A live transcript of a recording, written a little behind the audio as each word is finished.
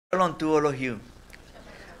Shalom to all of you.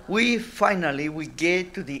 We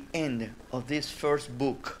get to the end of this first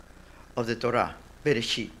book of the Torah,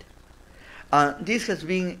 Bereshit. This has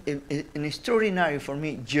been an extraordinary for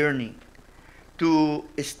me journey to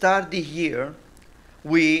start this year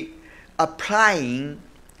with applying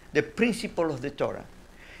the principle of the Torah.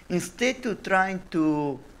 Instead of trying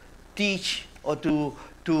to teach or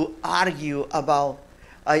to argue about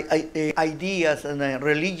ideas and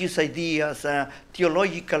religious ideas,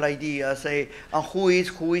 theological ideas, and who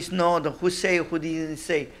is not, and who say, who didn't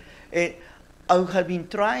say. I have been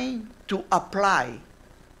trying to apply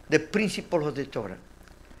the principle of the Torah.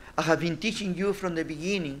 I have been teaching you from the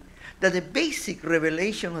beginning that the basic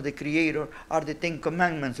revelation of the Creator are the Ten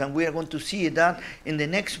Commandments, and we are going to see that in the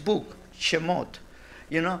next book, Shemot.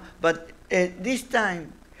 But this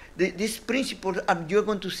time, these principles, you're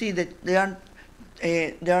going to see that they are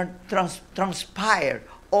transpired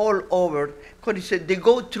all over. They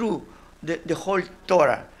go through the whole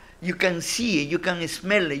Torah. You can see it, you can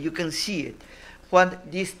smell it, you can see it.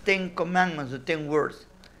 What these 10 commandments, the 10 words.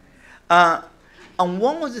 And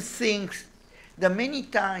one of the things that many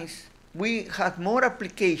times we have more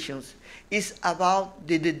applications is about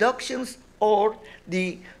the deductions or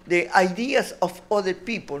the ideas of other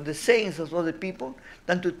people, the sayings of other people,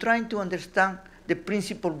 than to trying to understand the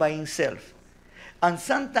principle by himself. And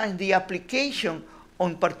sometimes the application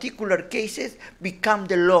on particular cases become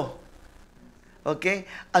the law. Okay?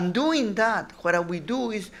 And doing that, what we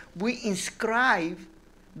do is we inscribe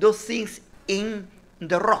those things in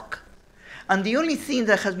the rock. And the only thing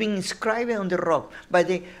that has been inscribed on the rock by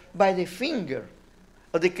the finger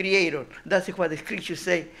of the Creator, that's what the scriptures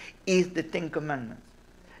say, is the Ten Commandments.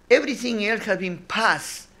 Everything else has been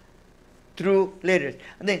passed through letters.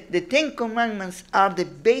 And then the Ten Commandments are the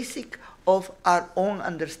basic of our own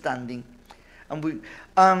understanding. And we,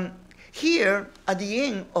 here, at the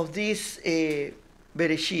end of this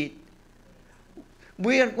Bereshit,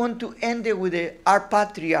 we are going to end it with our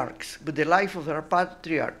patriarchs, with the life of our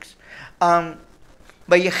patriarchs.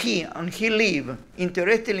 Vayechi, and he lived,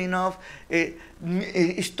 interestingly enough,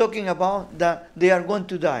 is talking about that they are going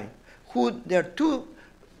to die. There are two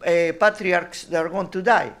patriarchs that are going to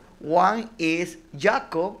die. One is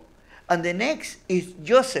Jacob, and the next is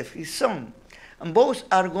Joseph, his son. And both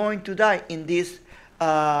are going to die in this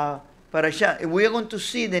parasha. We are going to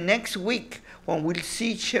see the next week, when we'll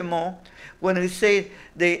see Shemot, when it says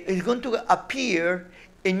it's going to appear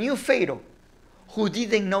a new Pharaoh who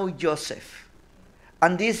didn't know Joseph.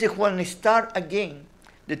 And this is when it starts again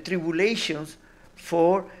the tribulations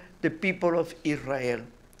for the people of Israel.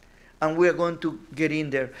 And we are going to get in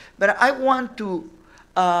there. But I want to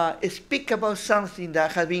speak about something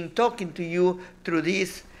that has been talking to you through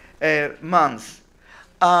these months.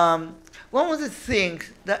 One of the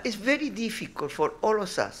things that is very difficult for all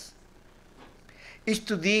of us is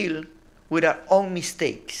to deal with our own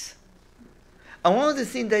mistakes. And one of the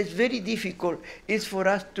things that is very difficult is for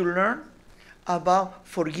us to learn about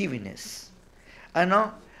forgiveness. And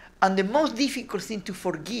the most difficult thing to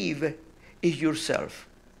forgive is yourself.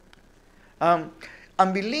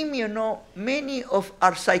 And believe me, many of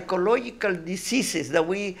our psychological diseases that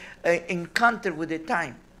we encounter with the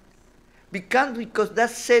time because that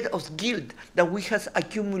set of guilt that we have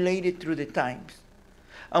accumulated through the times.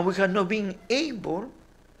 And we have not been able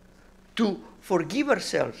to forgive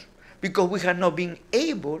ourselves because we have not been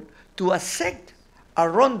able to accept our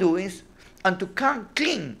wrongdoings and to come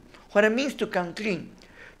clean. What it means to come clean?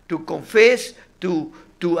 To confess, to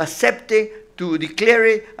accept it, to declare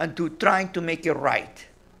it, and to try to make it right.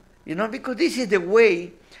 Because this is the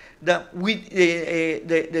way that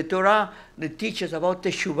the Torah teaches about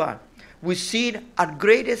Teshuvah. We see our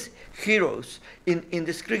greatest heroes in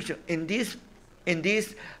the scripture, in this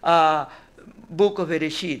book of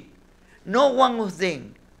Bereshit. No one of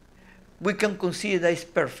them we can consider that is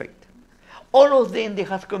perfect. All of them, they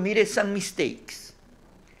have committed some mistakes.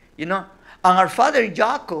 And our father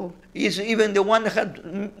Jacob is even the one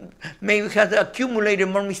that maybe has accumulated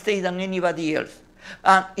more mistakes than anybody else.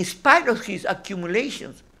 And in spite of his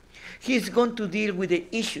accumulations, he's going to deal with the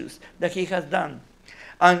issues that he has done.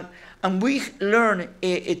 And we learn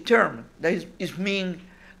a term that is mean,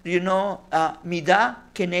 midah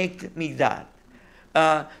keneged midah.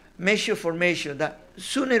 Measure for measure, that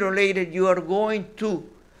sooner or later you are going to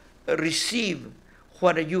receive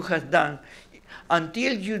what you have done.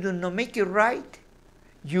 Until you do not make it right,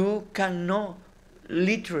 you cannot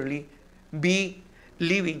literally be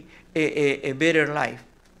living a better life.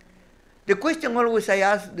 The question always I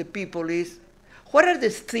ask the people is, what are the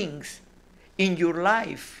things in your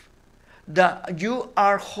life that you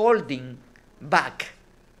are holding back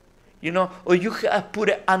or you have put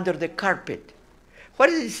it under the carpet? What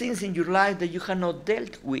are the things in your life that you have not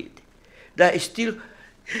dealt with, that is still,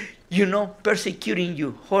 persecuting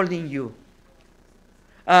you, holding you?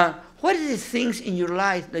 What are the things in your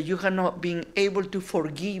life that you have not been able to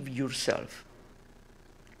forgive yourself?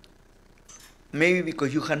 Maybe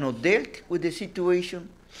because you have not dealt with the situation,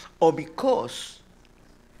 or because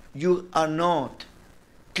you are not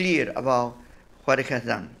clear about what it has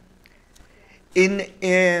done. In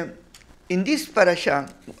this parasha,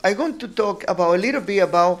 I'm going to talk about a little bit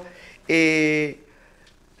about the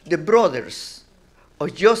brothers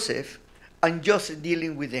of Joseph, and Joseph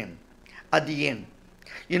dealing with them at the end.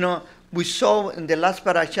 We saw in the last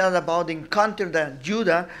parasha about the encounter that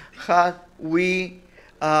Judah had with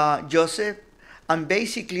Joseph. And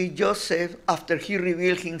basically, Joseph, after he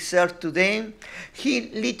revealed himself to them, he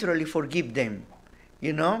literally forgave them,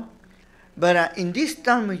 But in this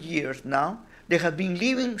time of years now, they have been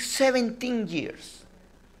living 17 years.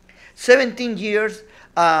 17 years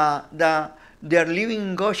that they are living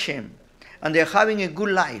in Goshen, and they are having a good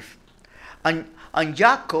life. And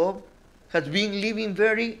Jacob has been living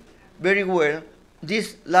very, very well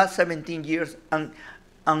these last 17 years, and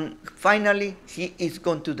finally he is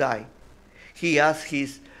going to die. He asked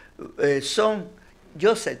his son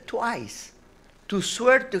Joseph twice to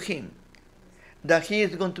swear to him that he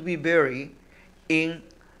is going to be buried in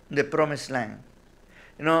the promised land.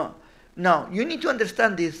 Now, you need to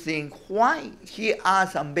understand this thing, why he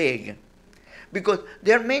asked and begged. Because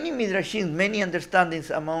there are many midrashim, many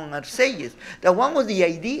understandings among our sages, that one of the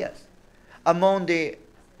ideas among the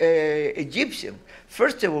Egyptians,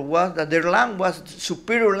 first of all, was that their land was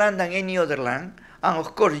superior land than any other land. And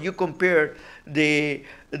of course, you compare the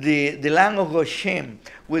land of Goshen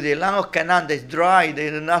with the land of Canaan that's dry,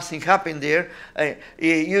 there's nothing happened there.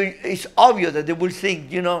 It's obvious that they will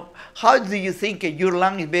think, how do you think your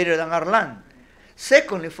land is better than our land?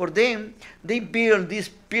 Secondly, for them, they build these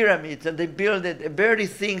pyramids, and they build the very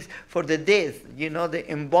things for the dead. They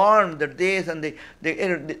embalm their dead, and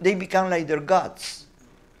they become like their gods.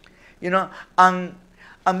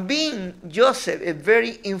 And being Joseph a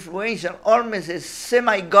very influential, almost a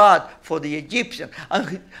semi-god for the Egyptians,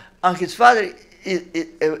 and his father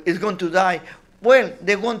is going to die, well,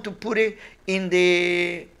 they're going to put it in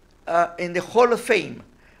the Hall of Fame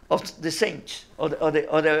of the saints, or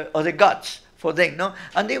the gods for them, no?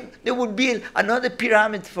 And they would build another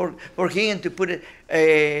pyramid for him to put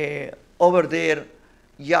it over there,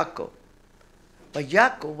 Jacob. But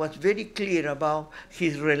Jacob was very clear about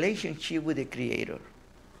his relationship with the Creator.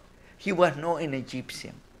 He was not an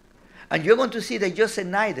Egyptian. And you're going to see that Joseph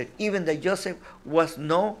neither, even that Joseph was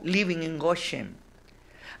not living in Goshen.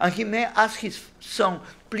 And he may ask his son,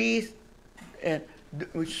 please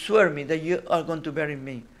swear me that you are going to bury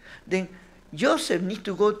me. Then Joseph needs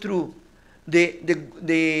to go through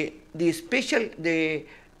the special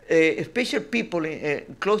people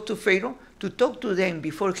close to Pharaoh to talk to them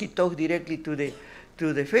before he talks directly to the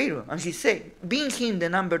Pharaoh. And he said, being him the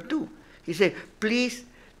number 2, he said, please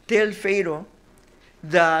tell Pharaoh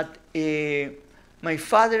that my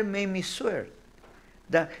father made me swear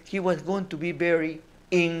that he was going to be buried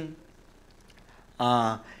in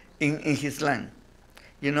his land,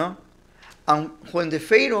 And when the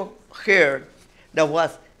Pharaoh heard that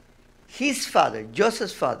was his father,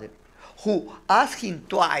 Joseph's father, who asked him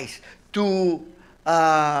twice to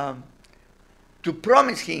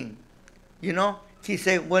promise him, he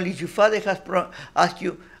said, well, if your father has asked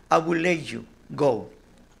you, I will let you go.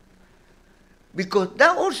 Because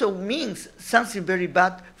that also means something very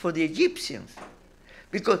bad for the Egyptians.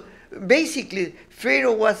 Because basically,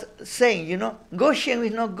 Pharaoh was saying, Goshen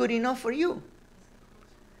is not good enough for you.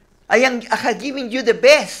 I have given you the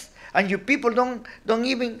best, and your people don't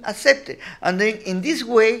even accept it. And then in this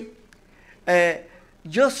way,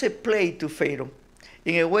 Joseph played to Pharaoh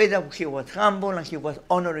in a way that he was humble and he was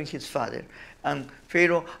honoring his father. And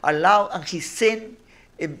Pharaoh allowed, and he sent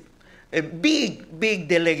a big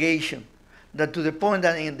delegation, that to the point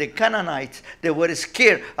that in the Canaanites, they were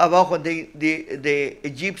scared about when the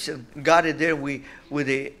Egyptians got it there with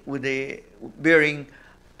the burying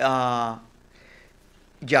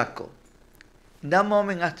Jacob. In that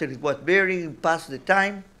moment, after it was buried, past the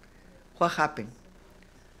time, what happened?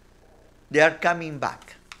 They are coming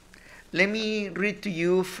back. Let me read to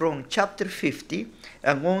you from chapter 50.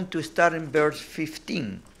 I'm going to start in verse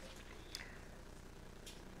 15.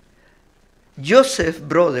 Joseph's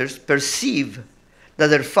brothers perceived that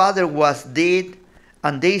their father was dead,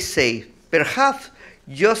 and they say, perhaps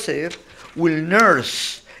Joseph will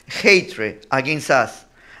nurse hatred against us,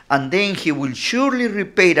 and then he will surely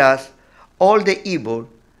repay us all the evil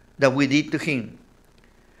that we did to him.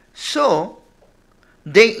 So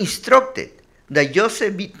they instructed that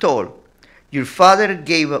Joseph be told, your father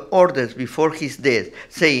gave orders before his death,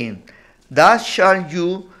 saying, thus shall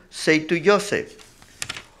you say to Joseph,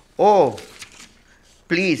 oh,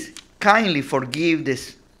 please kindly forgive the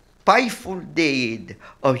spiteful deed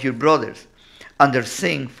of your brothers and their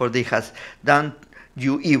sin, for they have done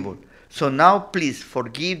you evil. So now please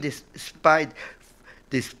forgive the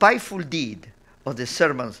spiteful deed of the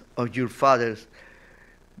servants of your father's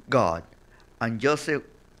God. And Joseph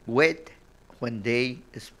wept when they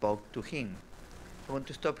spoke to him. I want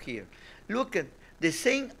to stop here. Look at the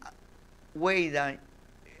same way that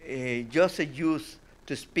Joseph used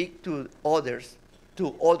to speak to others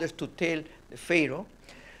to tell the Pharaoh.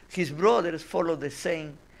 His brothers follow the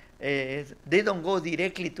same. They don't go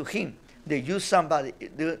directly to him. They use somebody.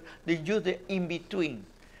 They use the in-between.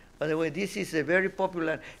 By the way, this is a very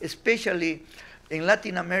popular, especially in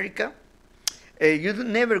Latin America. You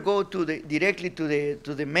never go directly to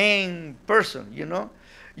the main person. You know,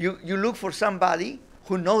 you look for somebody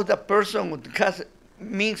who knows that person, who has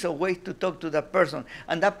means of ways to talk to that person,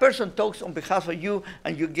 and that person talks on behalf of you,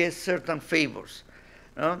 and you get certain favors.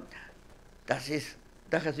 That's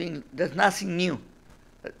nothing new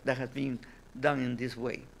that has been done in this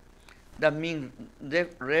way. That means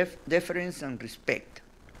deference and respect.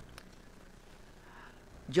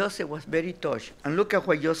 Joseph was very touched, and look at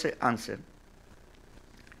what Joseph answered.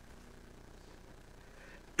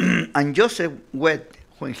 And Joseph wept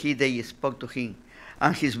when they spoke to him,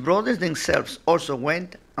 and his brothers themselves also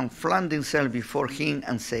went and flung themselves before him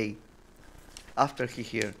and said, after he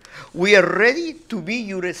heard, we are ready to be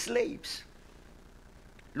your slaves.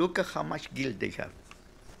 Look at how much guilt they have.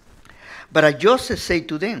 But Joseph said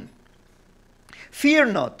to them, fear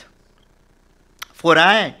not, for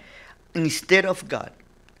I am instead of God.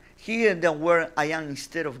 Here the word I am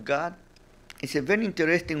instead of God is a very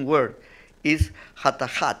interesting word. It's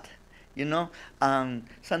hatahat. You know,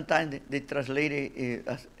 sometimes they translate it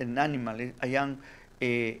as an animal. I am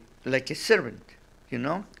like a servant, you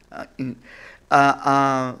know.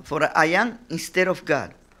 For I am instead of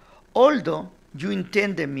God. Although you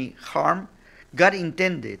intended me harm, God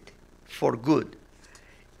intended for good,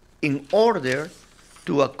 in order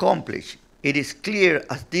to accomplish. It is clear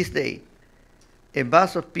as this day, a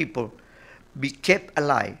vast of people be kept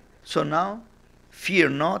alive. So now, fear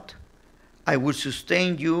not, I will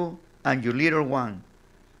sustain you and your little one.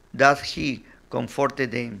 Thus he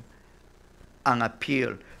comforted them and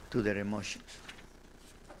appealed to their emotions.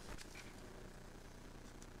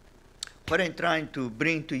 What I'm trying to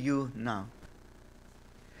bring to you now.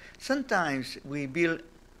 Sometimes we build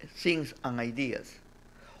things and ideas.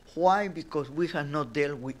 Why? Because we have not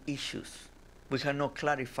dealt with issues. We have not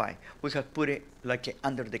clarified. We have put it like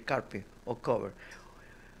under the carpet or cover.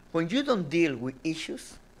 When you don't deal with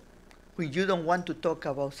issues, when you don't want to talk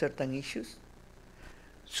about certain issues,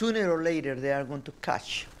 sooner or later they are going to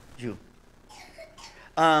catch you.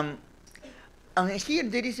 And here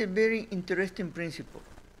there is a very interesting principle.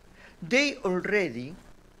 They already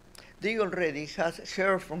has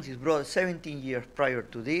heard from his brother 17 years prior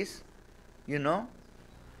to this, you know,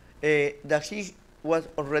 that he was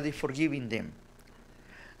already forgiving them.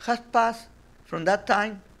 Has passed from that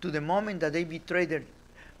time to the moment that they betrayed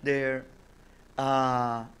their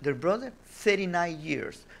brother, 39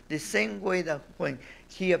 years. The same way that when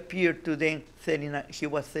he appeared to them, he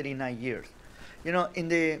was 39 years. You know, in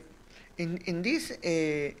this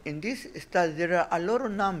study, there are a lot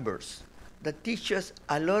of numbers that teach us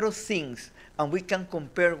a lot of things, and we can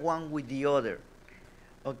compare one with the other.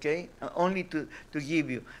 Okay, only to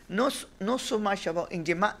give you not so much about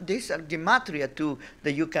these are gematria too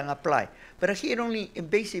that you can apply, but here only a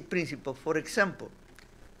basic principle. For example,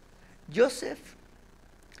 Joseph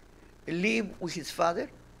lived with his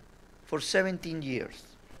father for 17 years,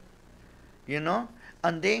 you know,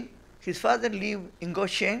 and then his father lived in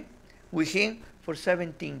Goshen with him for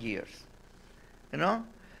 17 years, you know.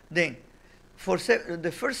 Then for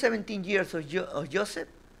the first 17 years of Joseph,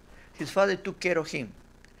 his father took care of him.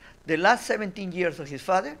 The last 17 years of his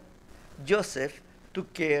father, Joseph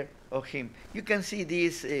took care of him. You can see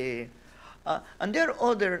this, and there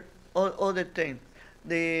are other things.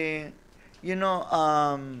 There you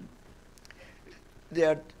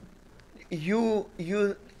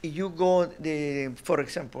go. For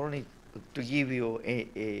example, only to give you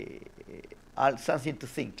something to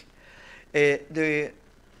think. The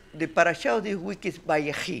parasha of this week is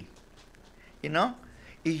Vayechi. You know,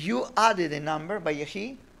 if you added the number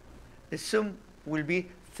Vayechi, the sum will be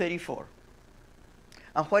 34.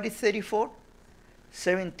 And what is 34?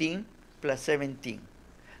 17 plus 17.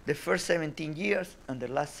 The first 17 years and the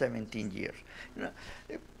last 17 years. You know,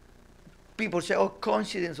 people say, oh,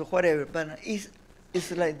 coincidence or whatever, but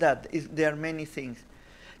it's like that. There are many things.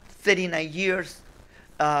 39 years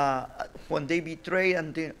when they betrayed,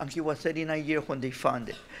 and he was 39 years when they found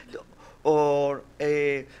it. Or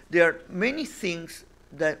there are many things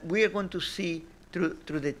that we are going to see through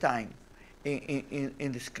the time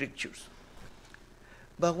in the scriptures.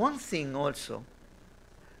 But one thing also,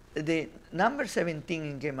 the number 17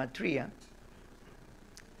 in Gematria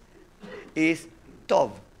is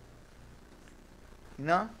Tov. You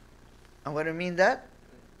know? And what I mean that?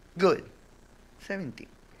 Good. 17.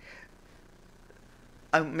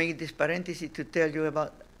 I made this parenthesis to tell you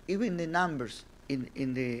about even the numbers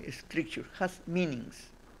in the scripture has meanings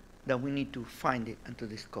that we need to find it and to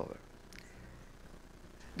discover.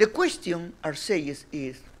 The question Arceius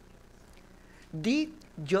is, did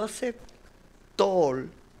Joseph told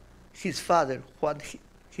his father what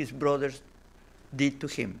his brothers did to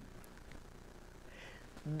him?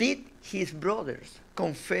 Did his brothers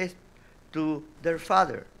confess to their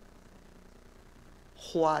father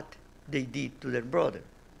what they did to their brother?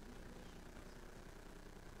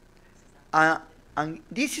 And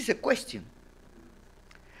this is a question.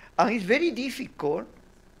 And it's very difficult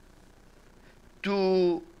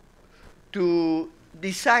to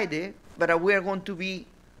decide it, but we are going to be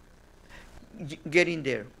getting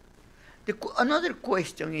there. Another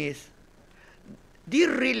question is, did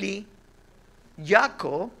really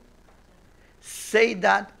Jacob say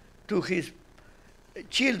that to his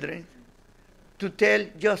children to tell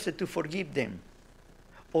Joseph to forgive them?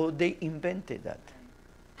 Or they invented that?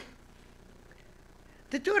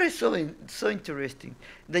 The Torah is so interesting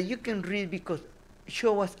that you can read because it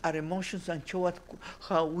shows us our emotions and show us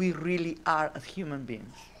how we really are as human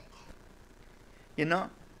beings. You know?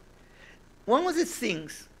 One of the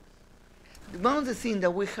things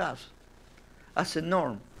that we have as a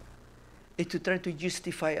norm is to try to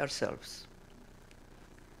justify ourselves.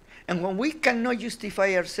 And when we cannot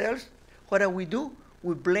justify ourselves, what do?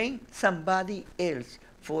 We blame somebody else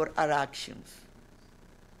for our actions.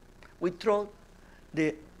 We throw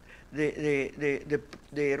the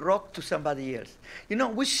rock to somebody else. You know,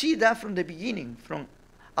 we see that from the beginning, from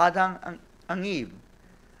Adam and Eve,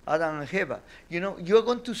 Adam and Eva. You know, you're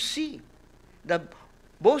going to see that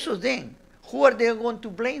both of them, who are they going to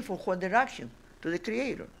blame for what their action? To the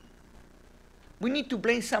Creator. We need to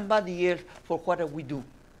blame somebody else for what we do.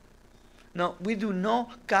 No, we do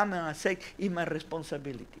not come and say, it's my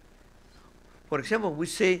responsibility. For example, we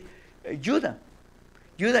say Judah.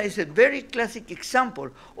 Judah is a very classic example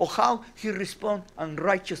of how he responds in a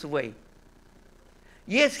righteous way.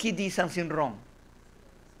 Yes, he did something wrong.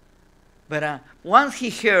 But once he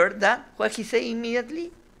heard that, what he said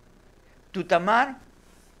immediately? To Tamar,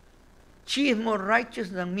 she is more righteous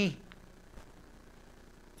than me.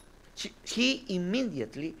 He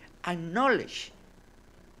immediately acknowledged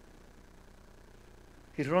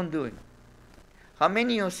his wrongdoing. How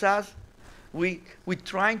many of us, we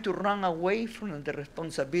trying to run away from the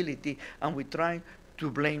responsibility and we trying to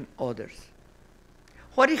blame others?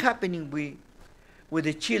 What is happening with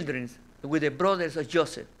the children, with the brothers of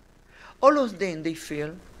Joseph? All of them, they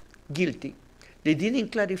feel guilty. They didn't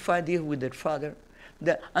clarify this with their father,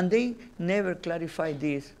 and they never clarified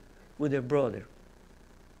this with their brother.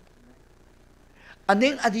 And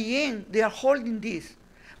then at the end, they are holding this.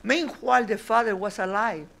 Meanwhile, the father was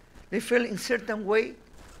alive. They felt in a certain way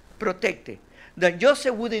protected. That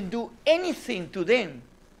Joseph wouldn't do anything to them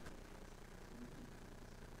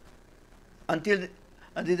until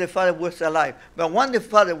the father was alive. But when the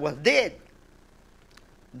father was dead,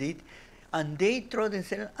 and they throw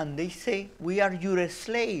themselves and they say, we are your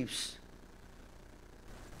slaves.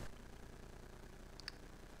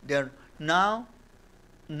 They're now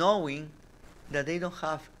knowing that they don't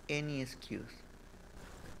have any excuse.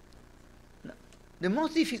 The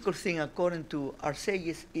most difficult thing, according to our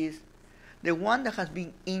sages, is the one that has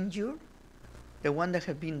been injured, the one that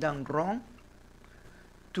has been done wrong,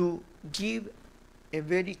 to give a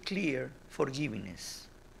very clear forgiveness.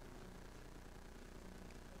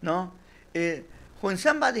 No? When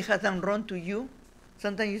somebody has done wrong to you,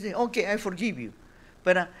 sometimes you say, okay, I forgive you.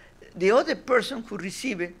 But the other person who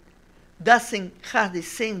received it doesn't have the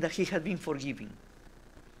sense that he has been forgiven.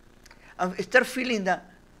 And start feeling that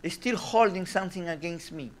they're still holding something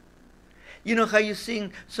against me. You know how you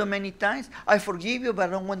sing so many times, I forgive you, but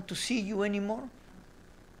I don't want to see you anymore?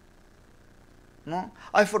 No?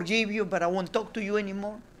 I forgive you, but I won't talk to you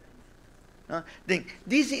anymore? No? Then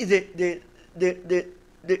this is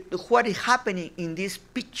what is happening in this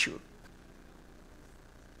picture.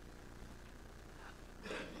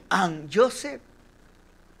 And Joseph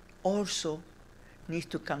also needs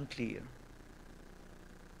to come clear.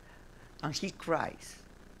 And he cries.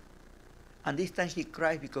 And this time he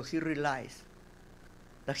cries because he realized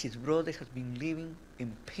that his brother has been living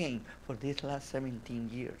in pain for these last 17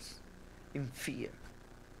 years, in fear,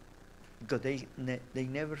 because they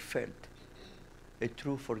never felt a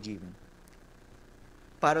true forgiving.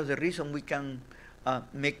 Part of the reason we can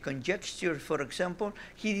make conjecture, for example,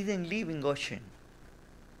 he didn't live in Goshen.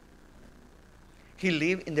 He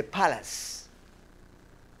lived in the palace.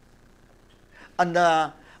 And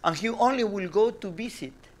he only will go to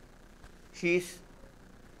visit his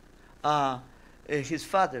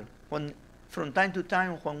father from time to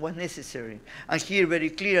time when was necessary. And here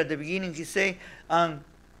very clear at the beginning he say,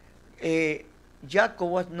 Jacob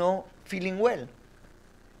was not feeling well.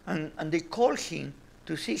 And they called him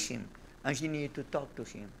to see him, and he needed to talk to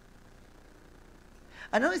him.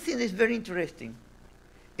 Another thing that's very interesting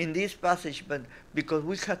in this passage, but because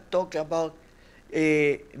we have talked about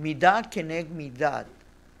midah keneg midah.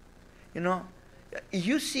 You know,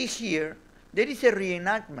 you see here, there is a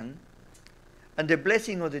reenactment and the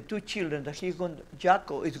blessing of the two children that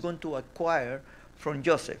Jacob is going to acquire from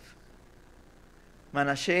Joseph,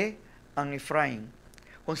 Manasseh and Ephraim.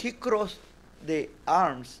 When he crossed the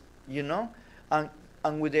arms, you know,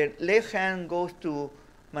 and with the left hand goes to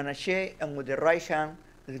Manasseh, and with the right hand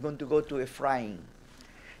is going to go to Ephraim.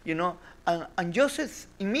 You know, and Joseph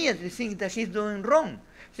immediately thinks that he's doing wrong.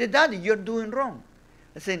 He said, Daddy, you're doing wrong.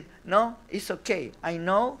 I said, no, it's okay. I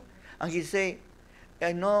know. And he said,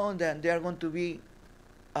 I know that there are going to be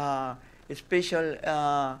special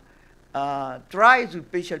tribes with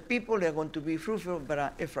special people. They're going to be fruitful,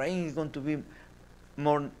 but Ephraim is going to be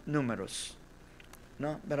more numerous.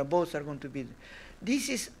 No, but both are going to be. This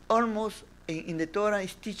is almost in the Torah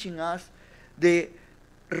is teaching us the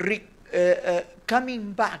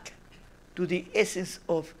coming back to the essence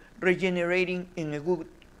of regenerating in a good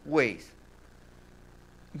ways.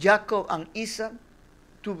 Jacob and Esau,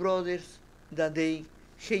 two brothers that they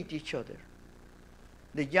hate each other.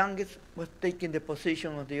 The youngest was taking the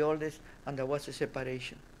position of the oldest, and there was a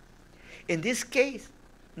separation. In this case,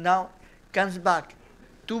 now comes back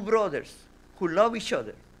two brothers who love each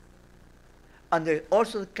other. And they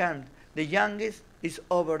also come, the youngest is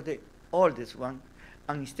over the oldest one,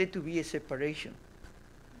 and instead to be a separation,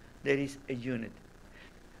 there is a unity.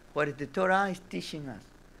 What the Torah is teaching us,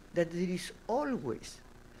 that there is always,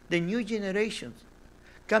 the new generations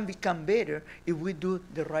can become better if we do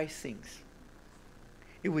the right things,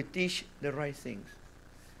 if we teach the right things.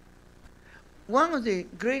 One of the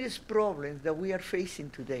greatest problems that we are facing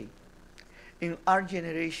today in our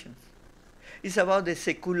generations is about the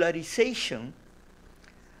secularization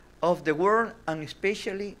of the world, and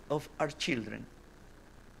especially of our children.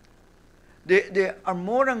 They are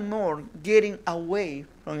more and more getting away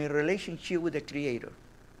from a relationship with the Creator.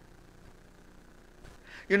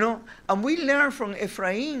 You know, and we learn from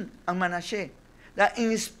Ephraim and Manasseh that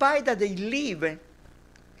in spite that they live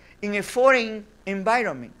in a foreign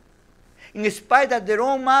environment, in spite that their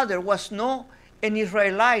own mother was not an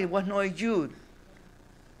Israelite, was not a Jew,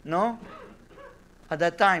 no? At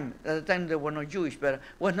that time they were not Jewish, but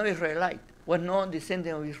was not Israelite, was not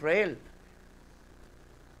descendant of Israel.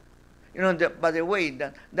 You know, by the way,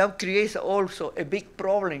 that creates also a big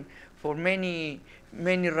problem for many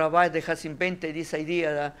rabbis that has invented this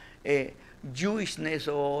idea that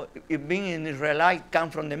Jewishness or being an Israelite come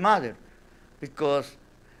from the mother, because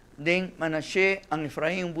then Manasseh and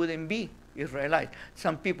Ephraim wouldn't be Israelite.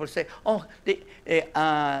 Some people say, oh,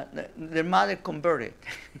 their mother converted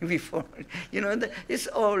before. You know, it's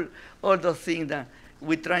all those things that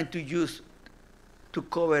we're trying to use to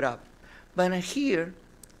cover up. But here,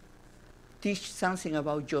 teach something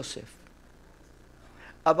about Joseph,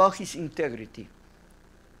 about his integrity.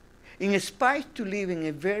 In spite to live in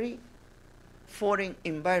a very foreign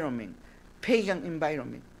environment, pagan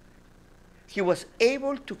environment, he was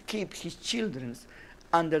able to keep his children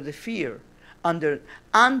under the fear, under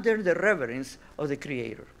the reverence of the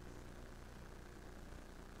Creator.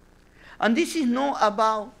 And this is not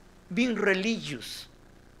about being religious,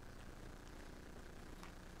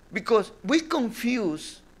 because we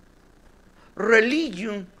confuse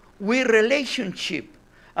religion with relationship.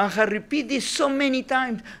 And I repeat this so many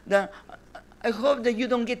times that I hope that you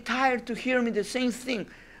don't get tired to hear me the same thing.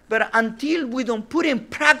 But until we don't put in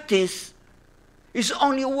practice, it's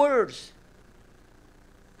only words.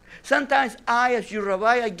 Sometimes I, as your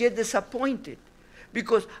rabbi, I get disappointed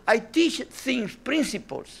because I teach things,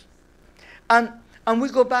 principles, and we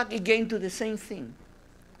go back again to the same thing.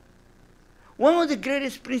 One of the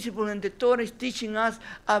greatest principles in the Torah is teaching us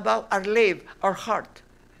about our life, our heart.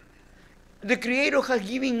 The Creator has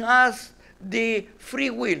given us the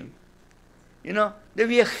free will, you know, There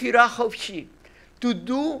be a hirach of sheep. To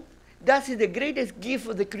do, that is the greatest gift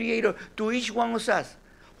of the Creator to each one of us.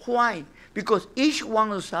 Why? Because each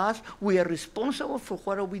one of us, we are responsible for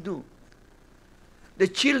what we do. The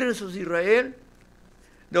children of Israel,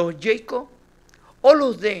 of Jacob, all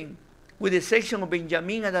of them, with the exception of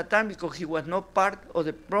Benjamin at that time, because he was not part of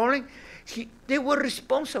the problem, they were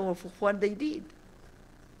responsible for what they did.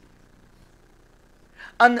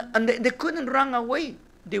 And they couldn't run away.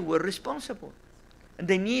 They were responsible. And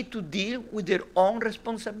they need to deal with their own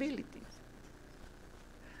responsibilities.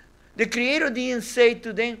 The Creator didn't say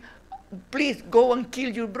to them, please go and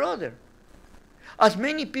kill your brother. As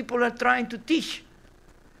many people are trying to teach.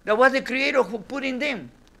 That was the Creator who put in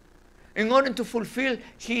them in order to fulfill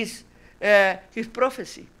his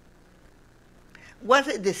prophecy. It was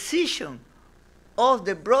a decision of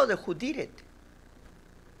the brother who did it.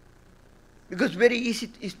 Because very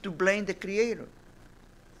easy is to blame the Creator.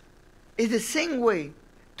 It's the same way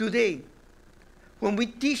today when we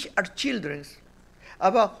teach our children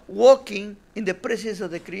about walking in the presence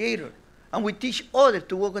of the Creator, and we teach others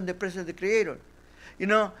to walk in the presence of the Creator. You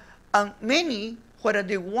know, and many, what do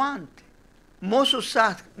they want? Most of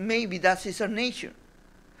us, maybe that is our nature.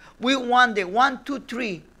 We want the 1, 2,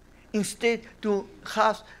 3 instead to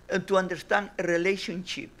have to understand a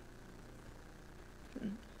relationship.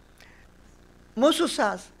 Most of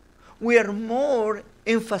us, we are more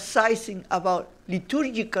emphasizing about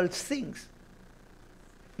liturgical things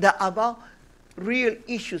than about real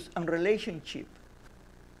issues and relationship.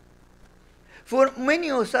 For many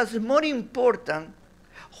of us, it's more important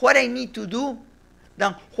what I need to do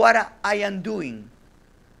than what I am doing.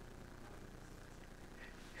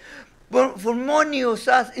 But for many of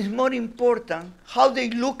us, it's more important how they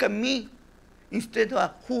look at me instead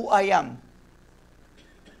of who I am.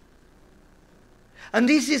 And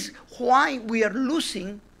this is why we are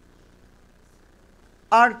losing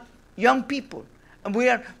our young people. And we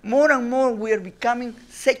are more and more, we are becoming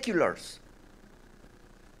seculars.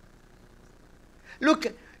 Look,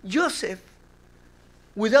 Joseph,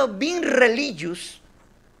 without being religious,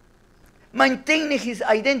 maintaining his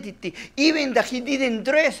identity, even that he didn't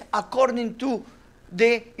dress according to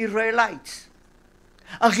the Israelites.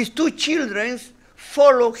 And his 2 children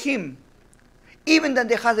follow him, even that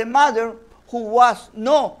they had a mother who was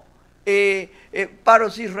not a part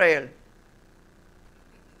of Israel.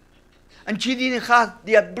 And she didn't have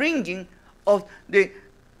the upbringing of the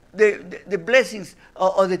blessings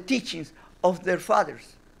or the teachings of their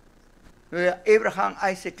fathers, Abraham,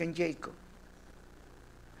 Isaac, and Jacob.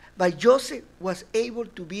 But Joseph was able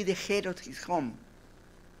to be the head of his home.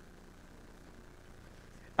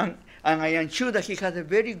 And I am sure that he had a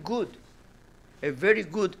very good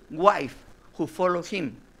wife who followed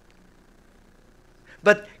him.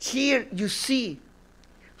 But here you see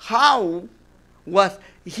how was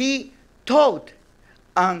he taught,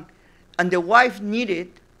 and the wife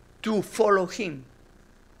needed to follow him.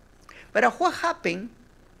 But what happened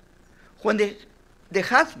when the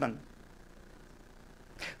husband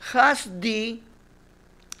has the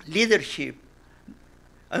leadership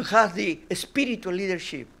and has the spiritual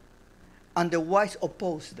leadership, and the wives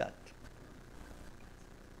oppose that?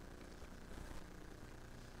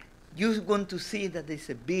 You're going to see that there's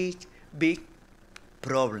a big, big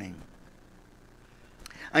problem.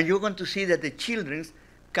 And you're going to see that the children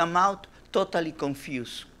come out totally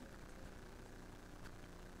confused.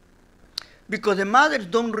 Because the mothers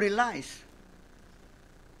don't realize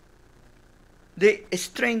the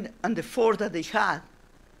strength and the force that they had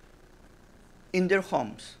in their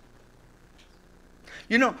homes.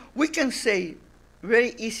 You know, we can say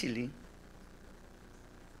very easily,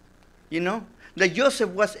 you know, that Joseph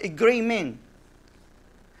was a great man.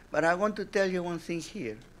 But I want to tell you one thing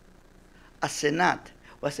here. Asenat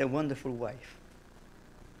was a wonderful wife.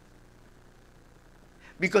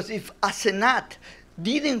 Because if Asenat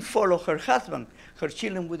didn't follow her husband, her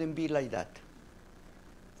children wouldn't be like that.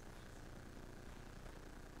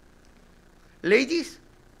 Ladies,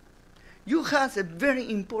 you have a very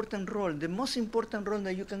important role, the most important role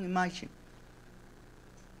that you can imagine.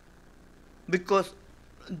 Because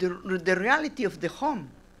the reality of the home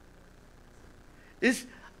is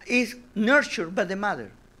nurtured by the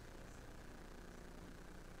mother.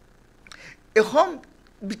 A home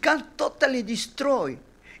becomes totally destroyed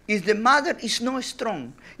if the mother is not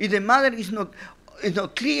strong, if the mother is not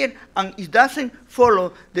clear, and it doesn't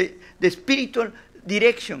follow the spiritual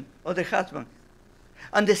direction of the husband.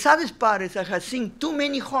 And the saddest part is I have seen too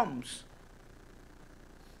many homes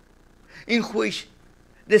in which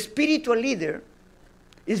the spiritual leader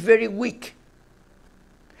is very weak.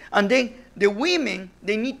 And then the women,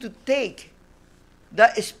 they need to take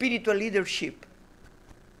that spiritual leadership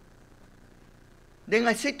Then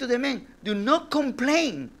I say to the men, do not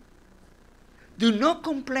complain. Do not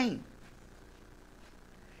complain.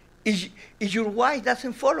 If your wife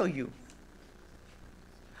doesn't follow you,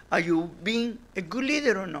 are you being a good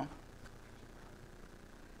leader or not?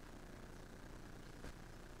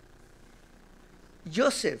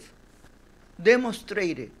 Joseph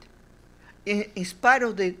demonstrated, in spite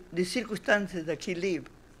of the circumstances that he lived,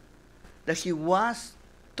 that he was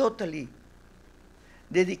totally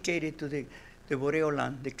dedicated to the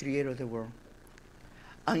Boreolam, the creator of the world.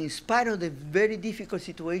 And in spite of the very difficult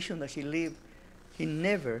situation that he lived, he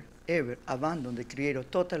never, ever abandoned the creator.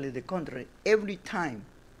 Totally the contrary. Every time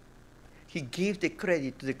he gives the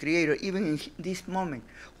credit to the creator, even in this moment,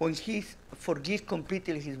 when he forgives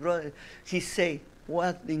completely his brother, he says,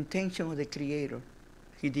 what the intention of the creator,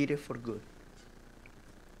 he did it for good.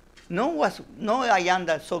 No, I am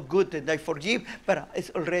that so good that I forgive, but it's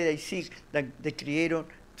already I see that the creator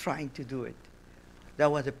trying to do it. That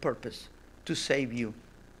was the purpose, to save you.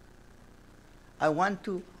 I want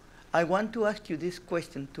to ask you this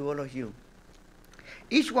question to all of you.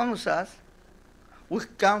 Each one of us, we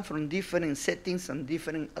come from different settings and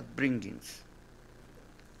different upbringings.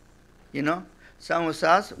 You know, some of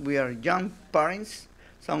us, we are young parents.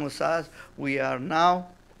 Some of us, we are now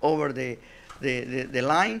over the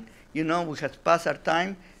line. You know, we have passed our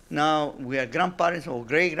time. Now we are grandparents or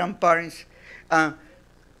great-grandparents. And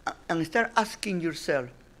start asking yourself,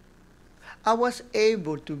 I was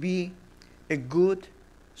able to be a good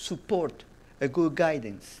support, a good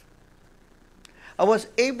guidance. I was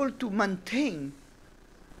able to maintain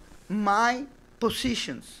my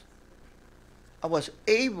positions. I was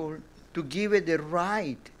able to give it the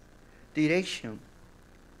right direction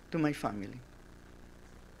to my family.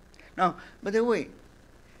 Now, by the way,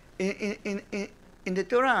 in the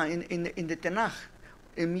Torah, in the Tanakh,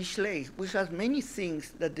 in Mishlei, we have many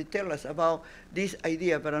things that they tell us about this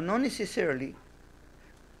idea, but not necessarily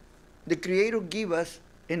the Creator give us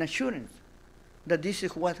an assurance that this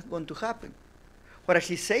is what's going to happen. What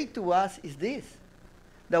he said to us is this,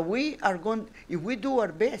 that we are going, if we do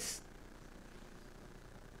our best,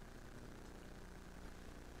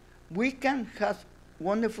 we can have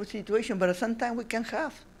wonderful situation, but sometimes we can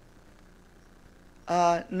have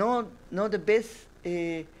not the best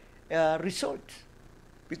results,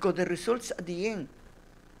 because the results at the end,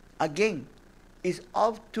 again, is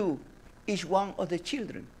up to each one of the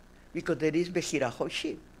children, because there is Bechira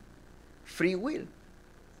Hoshib, free will.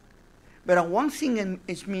 But one thing in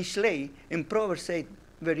Mishlei, in Proverbs, say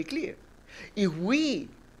very clear: if we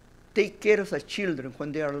take care of the children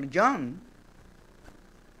when they are young,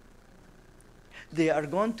 they are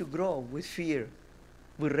going to grow with fear,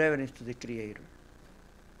 with reverence to the Creator.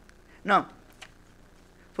 Now,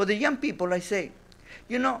 for the young people, I say,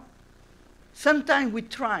 you know, sometimes we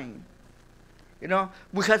try. You know,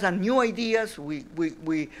 we have some new ideas. We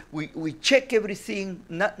check everything.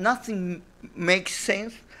 Nothing makes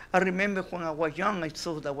sense. I remember when I was young, I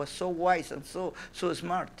thought I was so wise and so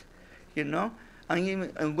smart. You know, and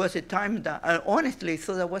even, it was a time that I honestly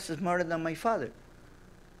thought I was smarter than my father.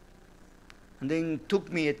 And then it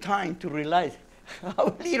took me a time to realize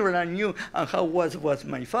how little I knew and how was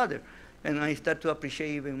my father. And I started to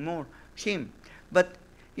appreciate even more him. But,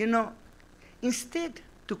 you know, instead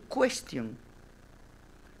to question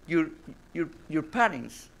your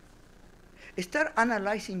parents, start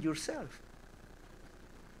analyzing yourself.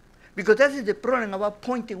 Because that is the problem about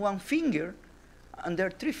pointing one finger, and there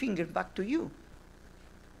are three fingers back to you.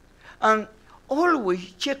 And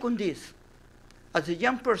always check on this, as a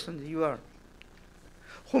young person that you are.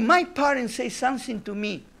 When my parents say something to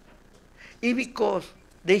me, is because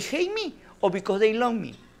they hate me or because they love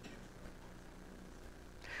me?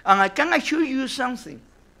 And I can assure you something.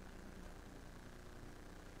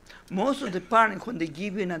 Most of the parents, when they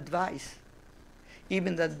give you an advice,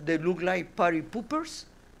 even that they look like party poopers,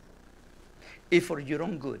 is for your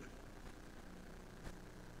own good.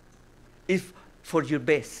 It's for your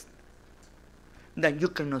best. That you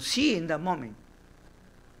cannot see in that moment,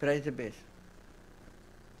 but it's the best.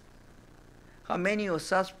 How many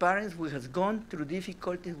of us parents we have gone through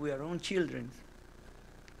difficulties with our own children?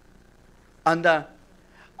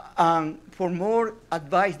 And for more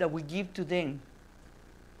advice that we give to them,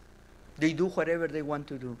 they do whatever they want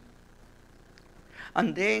to do.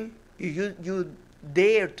 And then you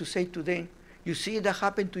dare to say to them, you see that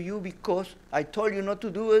happened to you because I told you not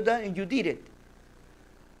to do that and you did it.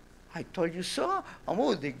 I told you so.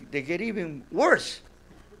 Oh, they get even worse,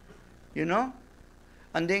 you know?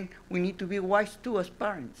 And then we need to be wise too as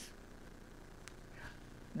parents.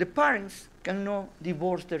 The parents cannot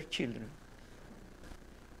divorce their children.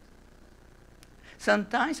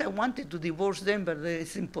 Sometimes I wanted to divorce them, but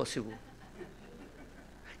it's impossible.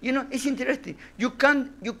 You know, it's interesting. You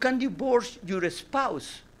can divorce your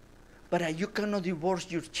spouse, but you cannot divorce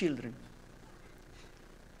your children.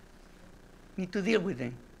 You need to deal with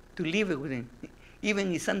them, to live with them,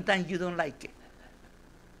 even if sometimes you don't like it.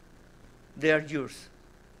 They are yours.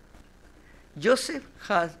 Joseph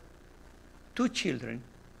has 2 children.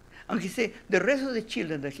 And he said, the rest of the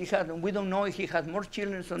children that he had, we don't know if he had more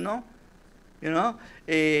children or no. You know,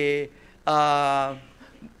 there are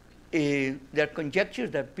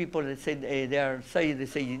conjectures that people that say they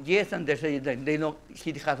say yes, and they say that they know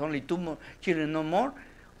he has only 2 more children, no more,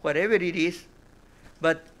 whatever it is.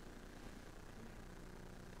 But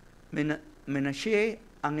Menashe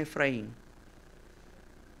and Ephraim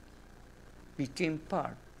became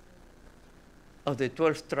part of the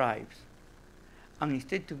 12 tribes. And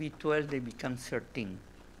instead to be 12, they become 13.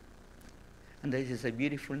 And this is a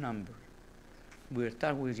beautiful number. We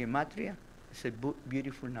start with Gematria. It's a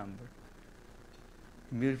beautiful number.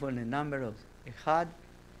 Beautiful, the number of Echad,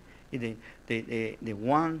 the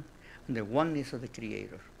one, and the oneness of the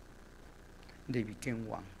Creator. They became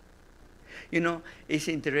one. You know, it's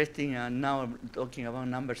interesting, now I'm talking about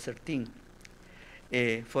number 13.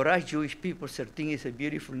 For us Jewish people, 13 is a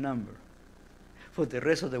beautiful number. For the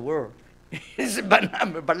rest of the world, it's a bad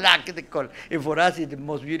number, but like they call it. And for us, it's the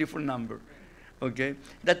most beautiful number. Okay?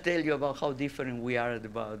 That tells you about how different we are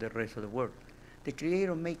about the rest of the world. The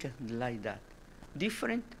Creator makes us like that.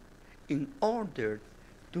 Different in order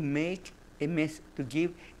to make to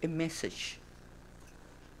give a message.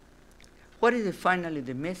 What is finally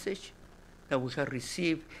the message that we have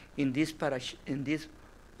received in this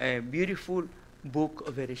beautiful book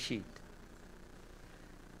of Bereshit?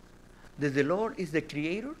 That the Lord is the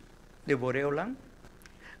Creator, the Borei Olam,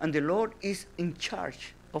 and the Lord is in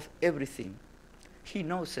charge of everything. He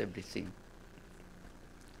knows everything.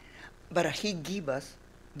 But He gives us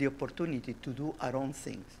the opportunity to do our own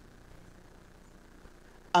things.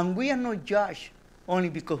 And we are not judged only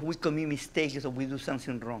because we commit mistakes or we do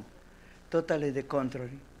something wrong. Totally the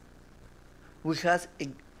contrary. We have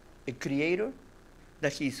a Creator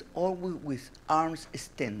that He is always with arms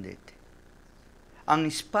extended. And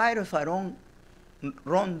in spite of our own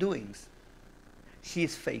wrongdoings, He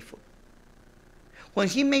is faithful. When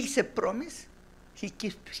He makes a promise, He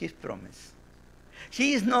keeps His promise.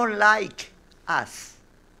 He is not like us.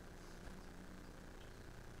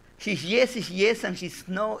 His yes is yes and His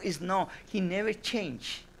no is no. He never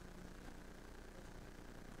changes.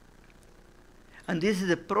 And this is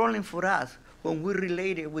the problem for us when we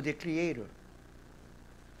relate it with the Creator.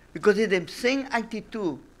 Because it's the same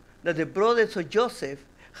attitude that the brothers of Joseph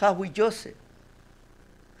have with Joseph.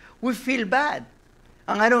 We feel bad,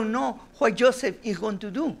 and I don't know what Joseph is going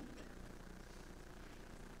to do.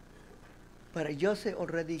 But Joseph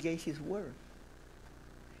already gave his word.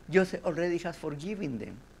 Joseph already has forgiven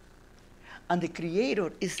them. And the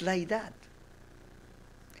Creator is like that.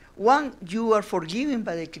 Once you are forgiven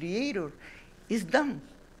by the Creator, it's done.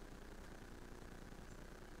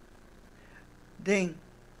 Then,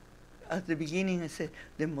 at the beginning, I said,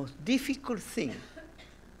 the most difficult thing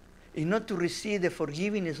is not to receive the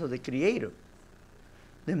forgiveness of the Creator.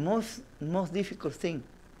 The most difficult thing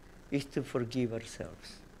is to forgive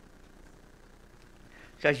ourselves.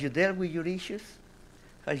 Have you dealt with your issues?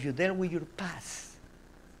 Have you dealt with your past?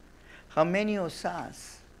 How many of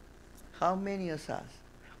us,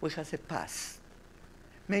 we have a past?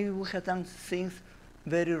 Maybe we have done things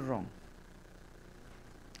very wrong.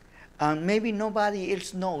 And maybe nobody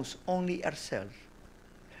else knows, only ourselves.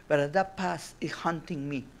 But that past is haunting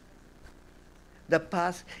me. The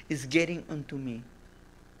past is getting onto me.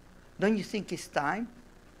 Don't you think it's time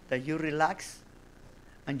that you relax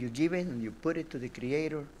and you give it and you put it to the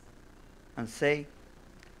Creator and say,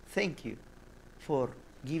 thank you for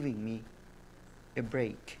giving me a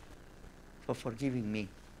break, for forgiving me,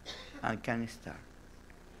 and I can start.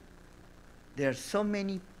 There are so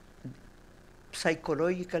many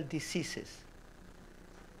psychological diseases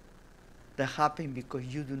that happen because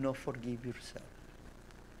you do not forgive yourself.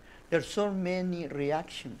 There are so many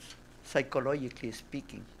reactions, psychologically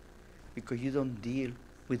speaking, because you don't deal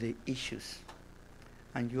with the issues,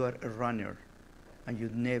 and you are a runner, and you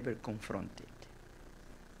never confront it.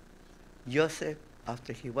 Joseph,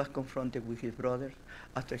 after he was confronted with his brothers,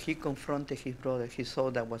 after he confronted his brothers, he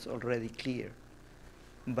saw that was already clear.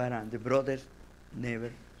 But the brothers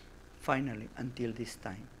never, finally, until this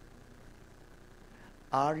time.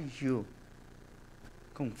 Are you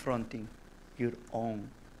confronting your own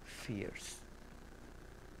fears?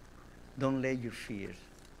 Don't let your fears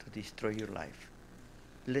to destroy your life.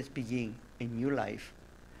 Let's begin a new life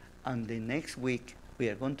And the next week, we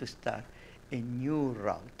are going to start a new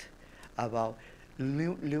route about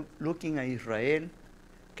looking at Israel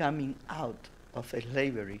coming out of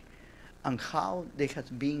slavery and how they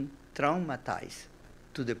have been traumatized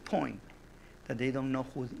to the point that they don't know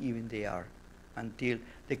who even they are until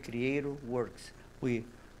the Creator works with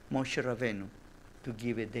Moshe Rabbeinu to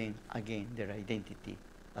give them again their identity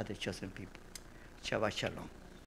as the chosen people. Shabbat Shalom.